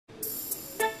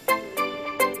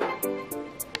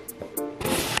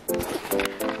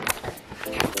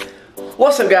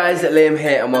What's up guys, Liam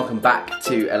here and welcome back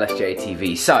to LSJ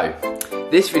TV. So,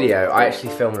 this video I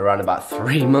actually filmed around about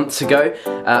 3 months ago.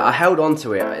 I held on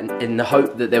to it in the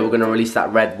hope that they were going to release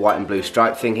that red, white and blue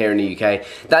stripe thing here in the UK.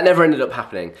 That never ended up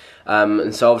happening.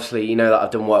 And so obviously, you know that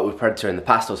I've done work with Predator in the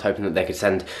past. I was hoping that they could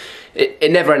send...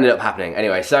 It never ended up happening.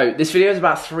 Anyway, so this video is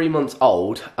about 3 months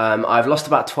old. I've lost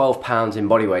about 12 pounds in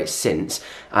body weight since,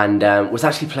 and was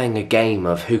actually playing a game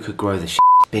of who could grow the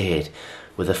beard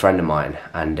with a friend of mine,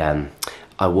 and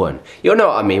I won. You'll know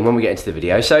what I mean when we get into the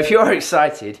video. So if you're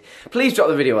excited, please drop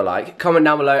the video a like, comment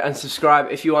down below and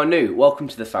subscribe if you are new. Welcome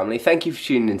to the family. Thank you for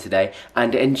tuning in today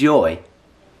and enjoy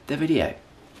the video.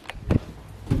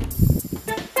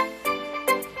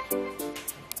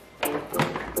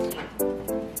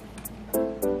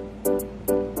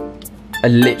 I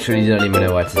literally don't even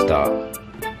know where to start.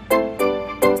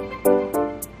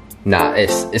 Nah,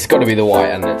 it's got to be the white,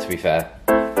 hasn't it, to be fair.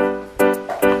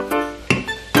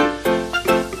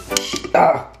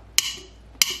 Ah,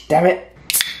 damn it.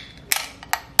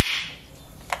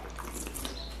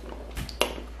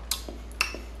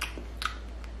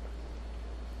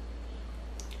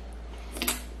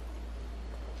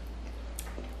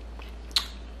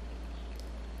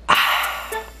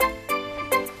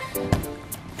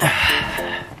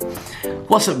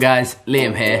 What's up guys,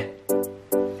 Liam here,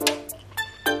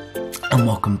 and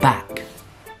welcome back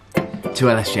to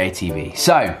LSJ TV.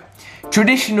 So,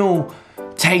 traditional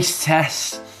taste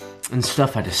tests and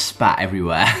stuff, I just spat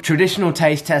everywhere. Traditional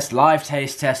taste tests, live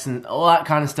taste tests and all that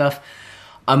kind of stuff.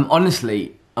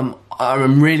 Honestly,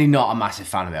 I'm really not a massive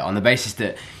fan of it, on the basis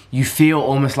that you feel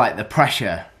almost like the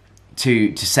pressure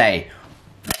to say,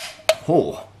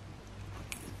 oh,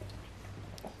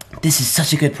 this is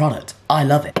such a good product, I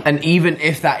love it. And even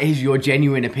if that is your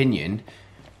genuine opinion,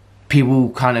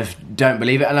 people kind of don't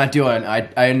believe it, and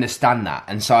I understand that.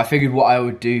 And so I figured what I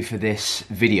would do for this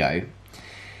video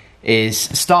is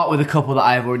start with a couple that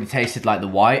I have already tasted, like the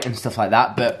white and stuff like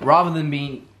that, but rather than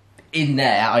being in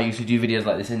there, I usually do videos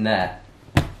like this in there,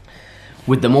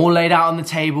 with them all laid out on the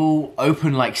table,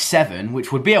 open like 7,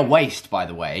 which would be a waste, by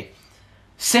the way.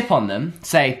 Sip on them,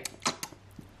 say,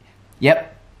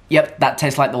 yep, that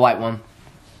tastes like the white one.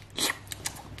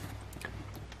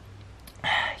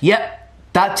 Yep,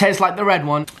 that tastes like the red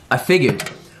one. I figured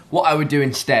what I would do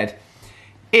instead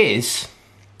is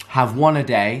have one a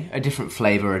day, a different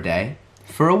flavour a day,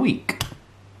 for a week.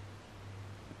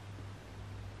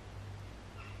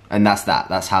 And that's that.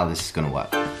 That's how this is going to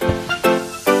work.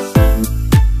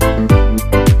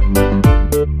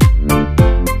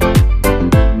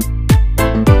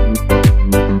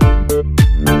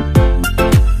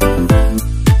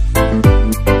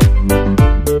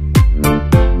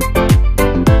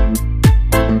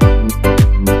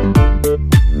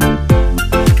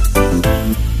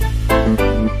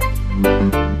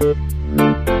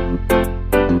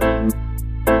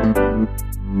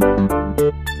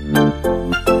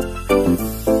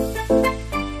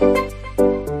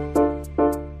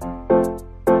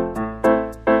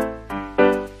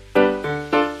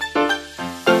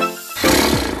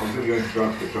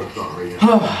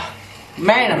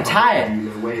 Man, I'm tired.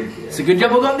 It's a good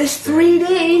job I got this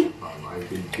 3D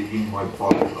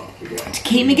to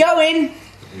keep me going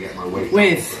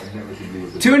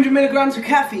with 200 milligrams of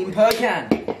caffeine per can.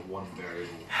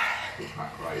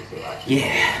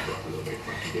 Yeah.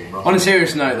 On a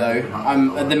serious note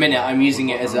though, at the minute I'm using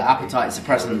it as an appetite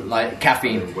suppressant, like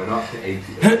caffeine.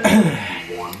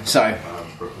 So,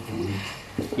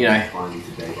 you know.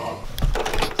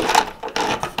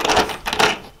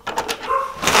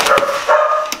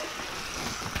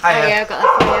 There you go, got that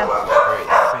for you. Great,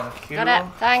 thank you. Got it,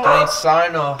 thanks. Do I need to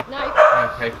sign or? No.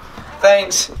 Okay,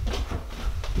 thanks.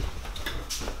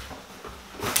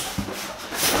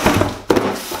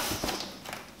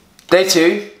 Day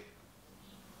 2.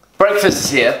 Breakfast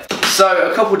is here.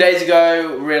 So, a couple days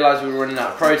ago, we realised we were running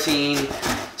out of protein.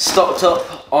 Stocked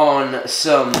up on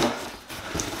some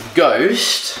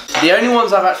Ghost. The only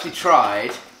ones I've actually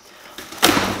tried,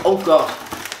 oh god,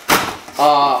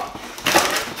 are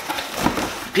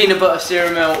peanut butter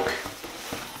cereal milk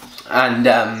and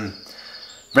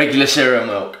regular cereal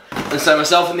milk. And so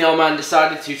myself and the old man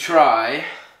decided to try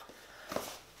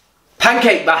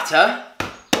pancake batter,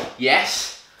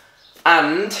 yes,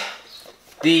 and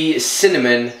the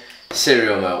cinnamon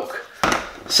cereal milk.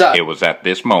 So it was at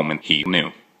this moment he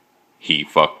knew. He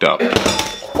fucked up.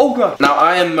 Oh god. Now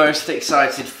I am most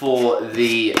excited for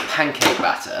the pancake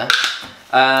batter.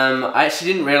 I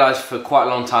actually didn't realise for quite a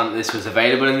long time that this was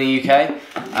available in the UK,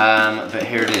 but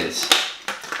here it is.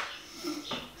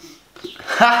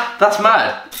 Ha! That's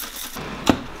mad.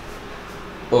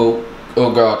 Oh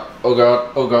god, oh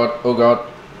god, oh god, oh god.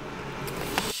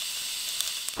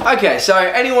 Okay, so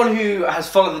anyone who has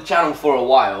followed the channel for a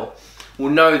while will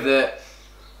know that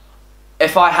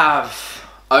if I have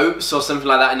oats or something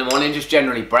like that in the morning, just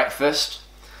generally breakfast,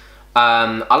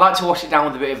 I like to wash it down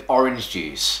with a bit of orange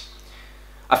juice.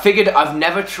 I figured I've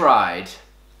never tried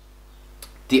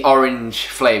the orange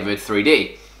flavoured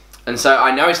 3D. And so I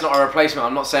know it's not a replacement.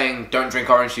 I'm not saying don't drink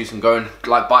orange juice and go and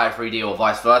like buy a 3D or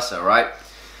vice versa, right?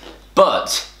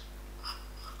 But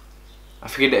I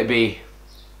figured it'd be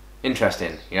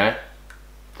interesting, you know?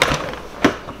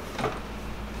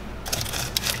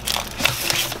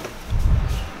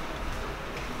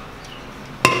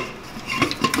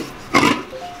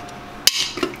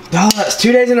 Oh, that's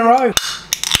 2 days in a row.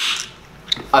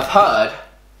 I've heard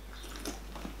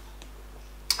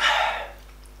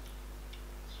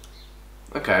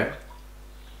okay.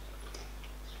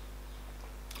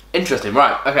 Interesting,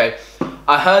 right, okay.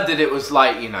 I heard that it was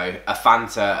like, you know, a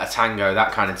Fanta, a Tango,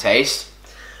 that kind of taste.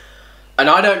 And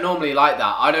I don't normally like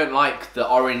that. I don't like the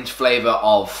orange flavour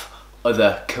of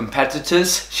other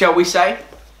competitors, shall we say.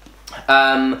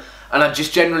 And I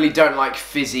just generally don't like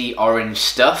fizzy orange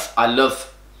stuff. I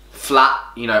love flat,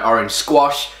 you know, orange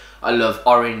squash. I love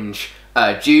orange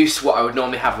juice, what I would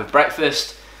normally have with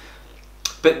breakfast.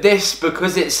 But this,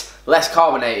 because it's less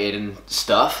carbonated and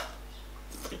stuff,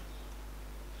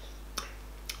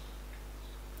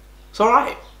 it's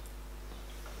alright.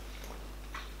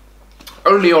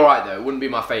 Only alright though, it wouldn't be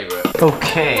my favourite.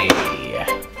 Okay.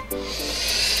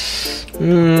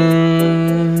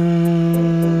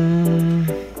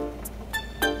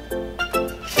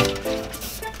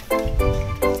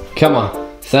 Come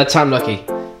on, third time lucky.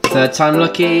 Third time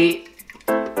lucky.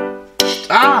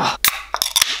 Ah!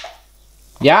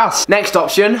 Yes. Next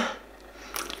option,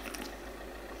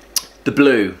 the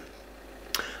blue.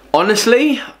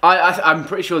 Honestly, I'm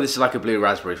pretty sure this is like a blue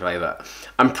raspberry flavour.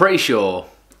 I'm pretty sure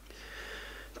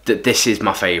that this is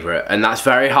my favourite, and that's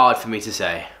very hard for me to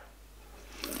say.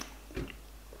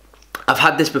 I've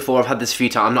had this before, I've had this a few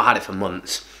times, I've not had it for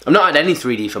months. I've not had any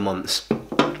 3D for months.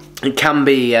 It can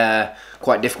be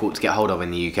quite difficult to get hold of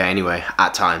in the UK anyway,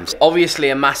 at times. Obviously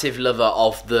a massive lover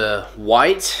of the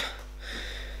white,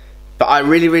 but I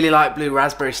really, really like blue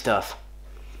raspberry stuff.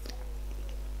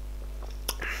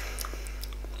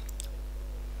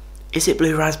 Is it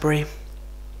blue raspberry?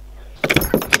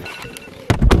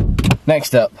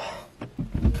 Next up.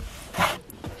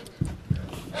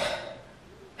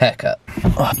 Haircut.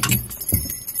 Oh.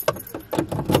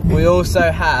 We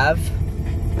also have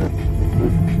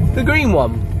the green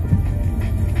one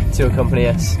to accompany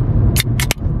us.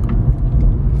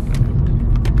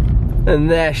 And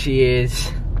there she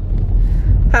is.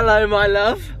 Hello, my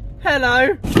love.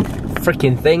 Hello.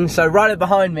 Freaking thing. So right up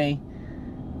behind me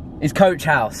is Coach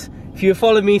House. If you have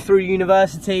followed me through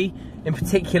university, in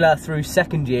particular through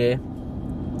second year,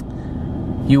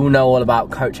 you will know all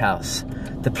about Coach House,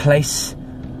 the place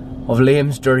of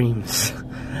Liam's dreams.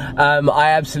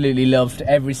 I absolutely loved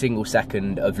every single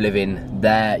second of living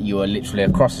there. You are literally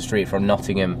across the street from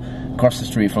Nottingham, across the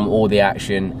street from all the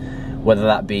action, whether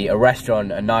that be a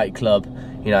restaurant, a nightclub,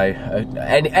 you know,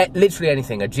 literally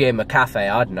anything, a gym, a cafe,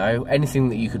 I don't know, anything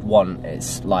that you could want,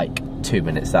 it's like 2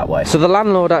 minutes that way. So the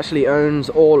landlord actually owns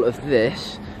all of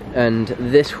this, and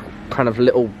this kind of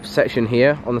little section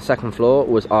here on the second floor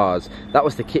was ours. That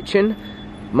was the kitchen,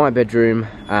 my bedroom,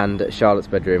 and Charlotte's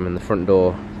bedroom, and the front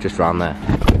door just round there.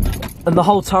 And the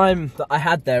whole time that I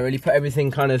had there really put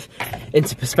everything kind of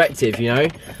into perspective, you know?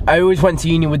 I always went to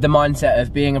uni with the mindset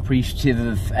of being appreciative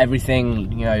of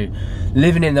everything, you know,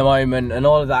 living in the moment and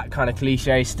all of that kind of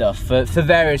cliche stuff for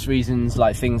various reasons,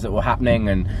 like things that were happening,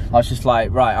 and I was just like,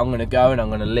 right, I'm gonna go and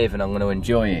I'm gonna live and I'm gonna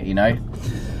enjoy it, you know?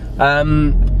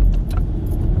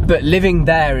 But living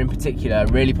there in particular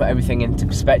really put everything into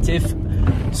perspective,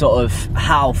 sort of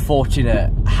how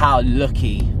fortunate, how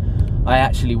lucky I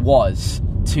actually was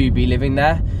to be living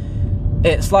there.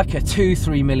 It's like a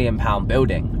 £2-3 million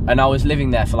building, and I was living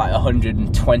there for like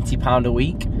 £120 a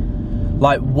week.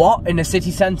 Like, what? In a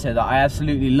city centre that I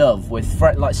absolutely love, with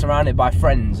like surrounded by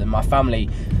friends and my family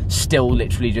still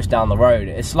literally just down the road.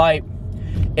 It's like,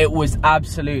 it was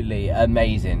absolutely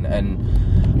amazing,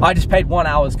 and I just paid 1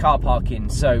 hour's car parking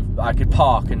so I could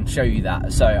park and show you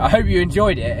that. So I hope you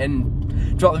enjoyed it,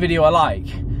 and drop the video a like,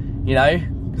 you know,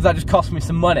 because that just cost me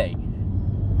some money.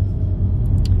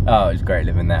 Oh, it was great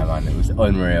living there, man. It was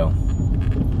unreal.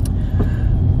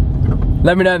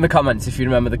 Let me know in the comments if you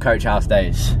remember the Coach House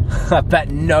days. I bet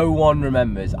no one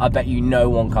remembers. I bet you no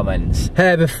one comments.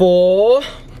 Hair before.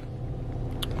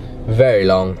 Very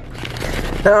long.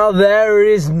 Now there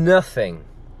is nothing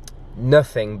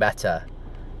better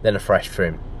than a fresh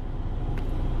trim.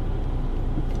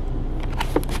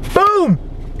 Boom!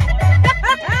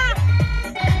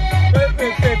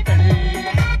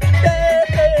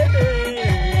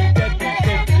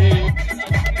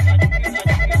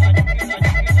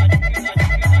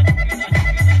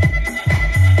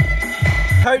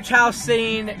 house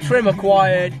scene, trim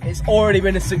acquired. It's already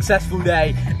been a successful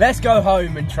day. Let's go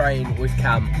home and train with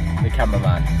Cam, the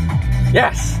cameraman.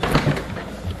 Yes!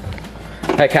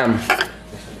 Hey Cam,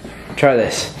 try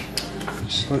this.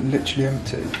 It's like literally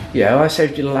empty. Yeah, I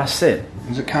saved you the last sip.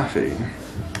 Is it caffeine?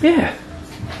 Yeah.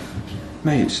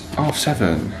 Mate, it's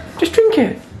 7:30. Just drink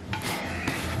it.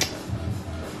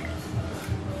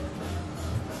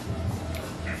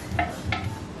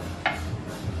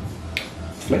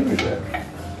 What flavour is it?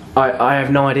 I have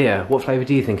no idea. What flavour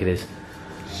do you think it is?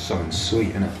 Something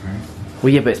sweet in it, right?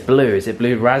 Well, yeah, but it's blue. Is it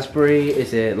blue raspberry?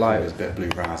 Is it like... There's a bit of blue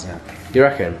raz in it. You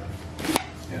reckon?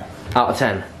 Yeah. Out of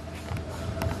 10?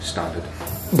 Standard.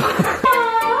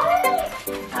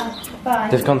 Bye.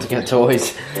 They've gone to get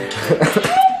toys.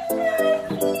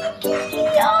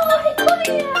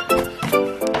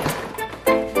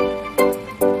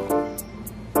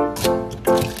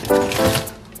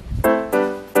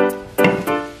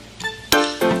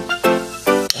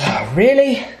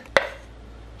 Really?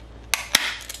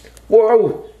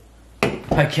 Whoa!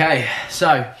 Okay,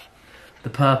 so the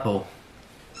purple.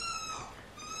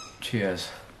 Cheers.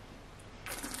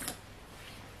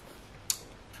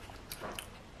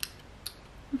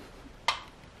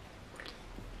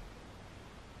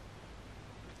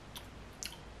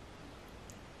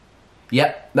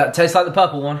 Yep, that tastes like the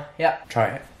purple one. Yep, try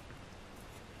it.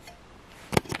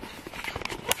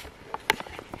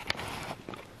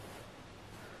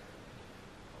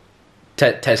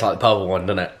 Tastes like the purple one,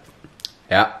 doesn't it?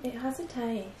 Yeah. It has a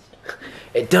taste.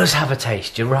 It does have a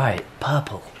taste, you're right.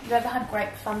 Purple. Have you ever had grape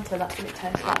Fanta? That's what it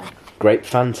tastes like. Grape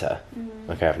Fanta?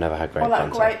 Okay, I've never had grape Or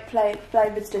like Fanta. grape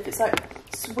flavoured stuff. It's like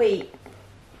sweet.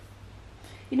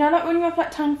 You know, like when you have like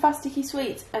tang fasticky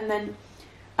sweets and then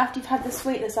after you've had the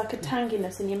sweet, there's like a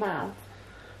tanginess in your mouth.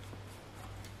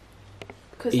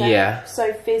 Because they're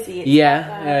so fizzy. It's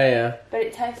Yeah. But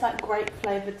it tastes like grape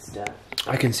flavoured stuff.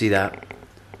 I can see that.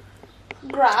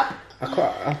 Grab.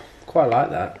 I quite like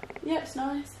that. Yeah, it's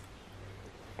nice.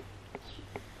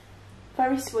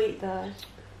 Very sweet though.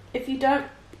 If you don't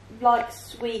like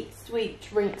sweet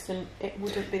drinks, then it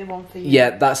wouldn't be the one for you.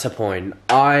 Yeah, that's the point.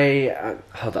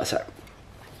 Hold that a sec.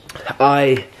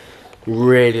 I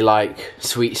really like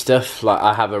sweet stuff. Like,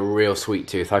 I have a real sweet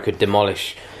tooth. I could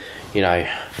demolish, you know,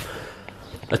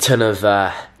 a ton of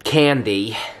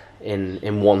candy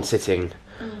in one sitting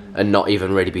and not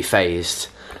even really be phased.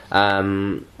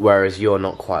 Whereas you're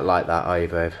not quite like that, are you,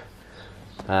 babe?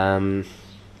 No.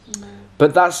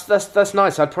 But that's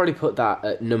nice. I'd probably put that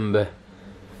at number...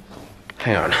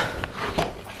 Hang on.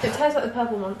 It tastes like the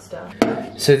purple monster.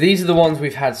 So these are the ones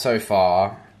we've had so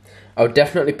far. I would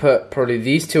definitely put probably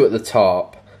these two at the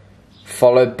top,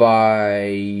 followed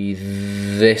by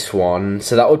this one.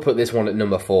 So that would put this one at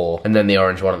number 4, and then the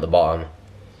orange one at the bottom.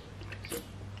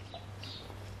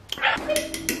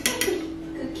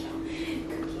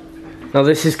 Now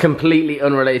this is completely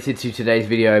unrelated to today's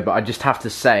video, but I just have to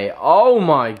say, oh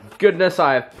my goodness,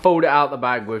 I have pulled it out the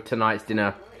bag with tonight's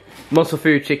dinner. Muscle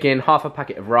food chicken, half a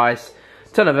packet of rice,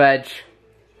 ton of veg,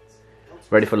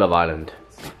 ready for Love Island.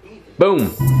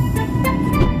 Boom!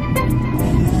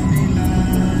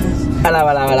 Hello,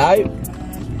 hello, hello.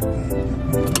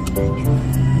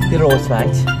 You're all right,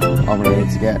 mate. I'm ready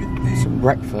to get some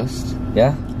breakfast.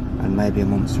 Yeah? And maybe a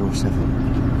monster or 7.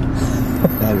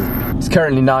 There we go. It's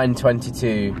currently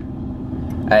 9:22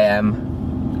 AM,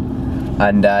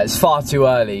 and it's far too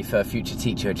early for future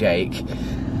teacher Jake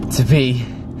to be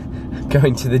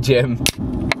going to the gym.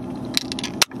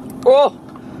 Oh,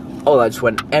 that just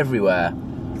went everywhere.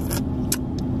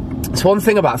 It's one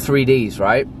thing about 3Ds,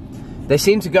 right? They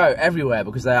seem to go everywhere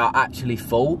because they are actually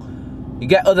full. You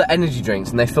get other energy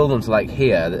drinks and they fill them to like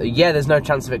here. Yeah, there's no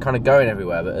chance of it kind of going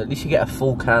everywhere, but at least you get a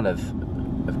full can of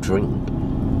drink.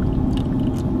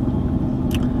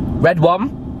 Red one.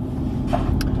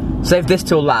 Save this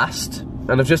till last.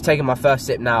 And I've just taken my first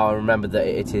sip now and remembered that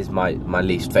it is my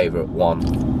least favourite one.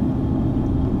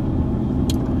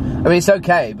 I mean, it's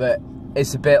okay, but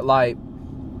it's a bit like...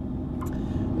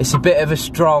 It's a bit of a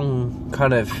strong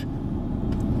kind of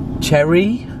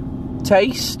cherry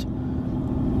taste.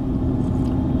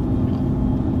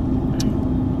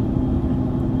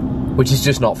 Which is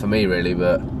just not for me, really,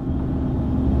 but...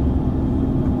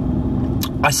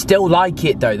 I still like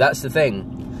it, though, that's the thing.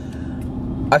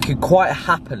 I could quite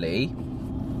happily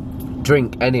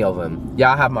drink any of them.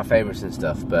 Yeah, I have my favourites and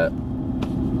stuff, but...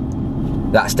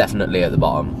 That's definitely at the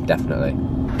bottom, definitely.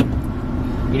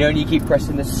 You know when you keep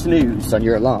pressing the snooze on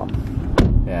your alarm?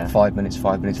 Yeah. 5 minutes,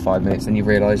 5 minutes, 5 minutes, and you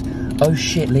realise, oh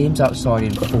shit, Liam's outside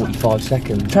in 45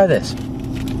 seconds. Try this.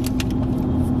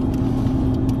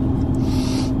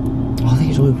 I think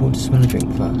it's all important to smell a drink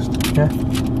first. Yeah.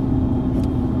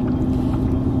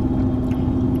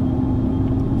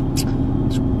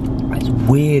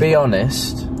 weird. Be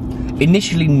honest.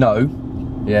 Initially, no.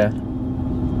 Yeah.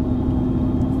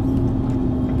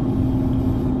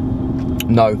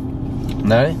 No.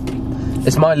 No?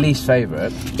 It's my least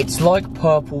favourite. It's like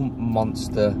Purple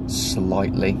Monster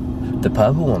slightly. The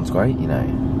purple one's great, you know.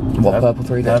 What, Purple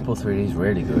 3D? Purple 3D is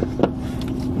really good.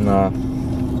 No.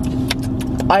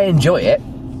 I enjoy it.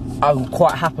 I will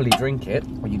quite happily drink it.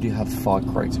 Well, you do have 5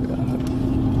 crates of it, I hope.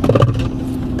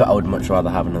 But I would much rather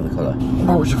have another colour.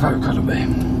 What would your favourite colour be?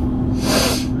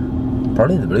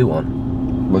 Probably the blue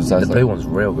one. What's that? The blue one's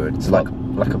real good. It's like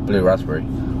a blue raspberry.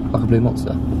 Like a Blue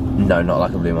Monster? No, not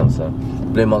like a blue monster.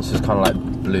 Blue monster's kind of like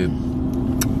blue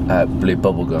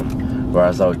bubble gum,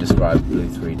 whereas I would describe blue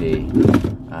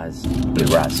 3D as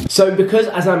blue ras. So because,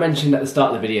 as I mentioned at the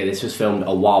start of the video, this was filmed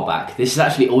a while back, this is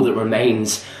actually all that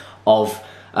remains of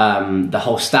the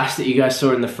whole stash that you guys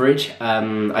saw in the fridge.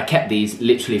 I kept these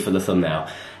literally for the thumbnail.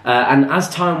 And as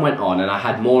time went on and I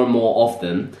had more and more of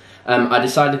them, I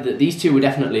decided that these two were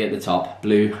definitely at the top,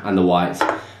 blue and the white,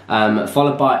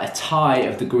 followed by a tie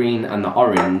of the green and the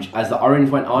orange. As the orange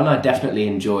went on, I definitely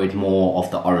enjoyed more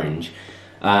of the orange,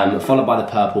 followed by the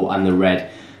purple and the red.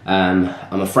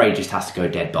 I'm afraid just has to go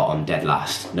dead bottom, dead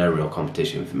last. No real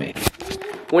competition for me.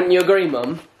 Wouldn't you agree,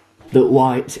 Mum, that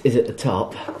white is at the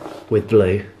top with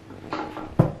blue?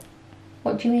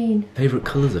 What do you mean? Favourite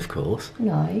colours, of course.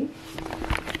 No.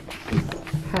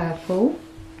 Purple.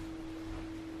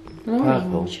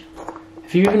 Orange.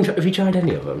 Have you tried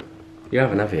any of them? You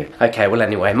haven't, have you? Okay, well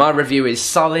anyway, my review is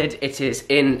solid. It is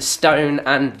in stone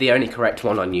and the only correct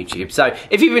one on YouTube. So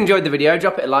if you've enjoyed the video,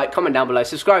 drop it a like, comment down below,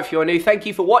 subscribe if you're new. Thank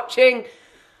you for watching,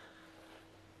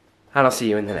 and I'll see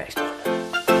you in the next one.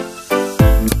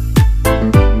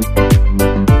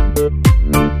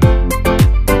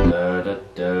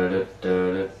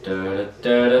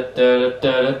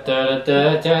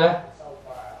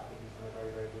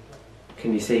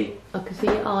 Can you see? I can see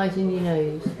your eyes and your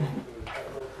nose.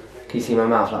 Can you see my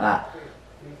mouth like that?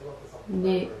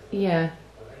 Yeah,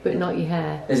 but not your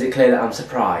hair. Is it clear that I'm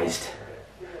surprised?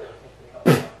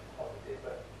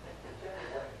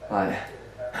 Like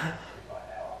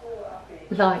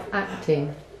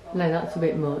acting. No, that's a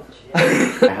bit much.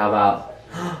 how about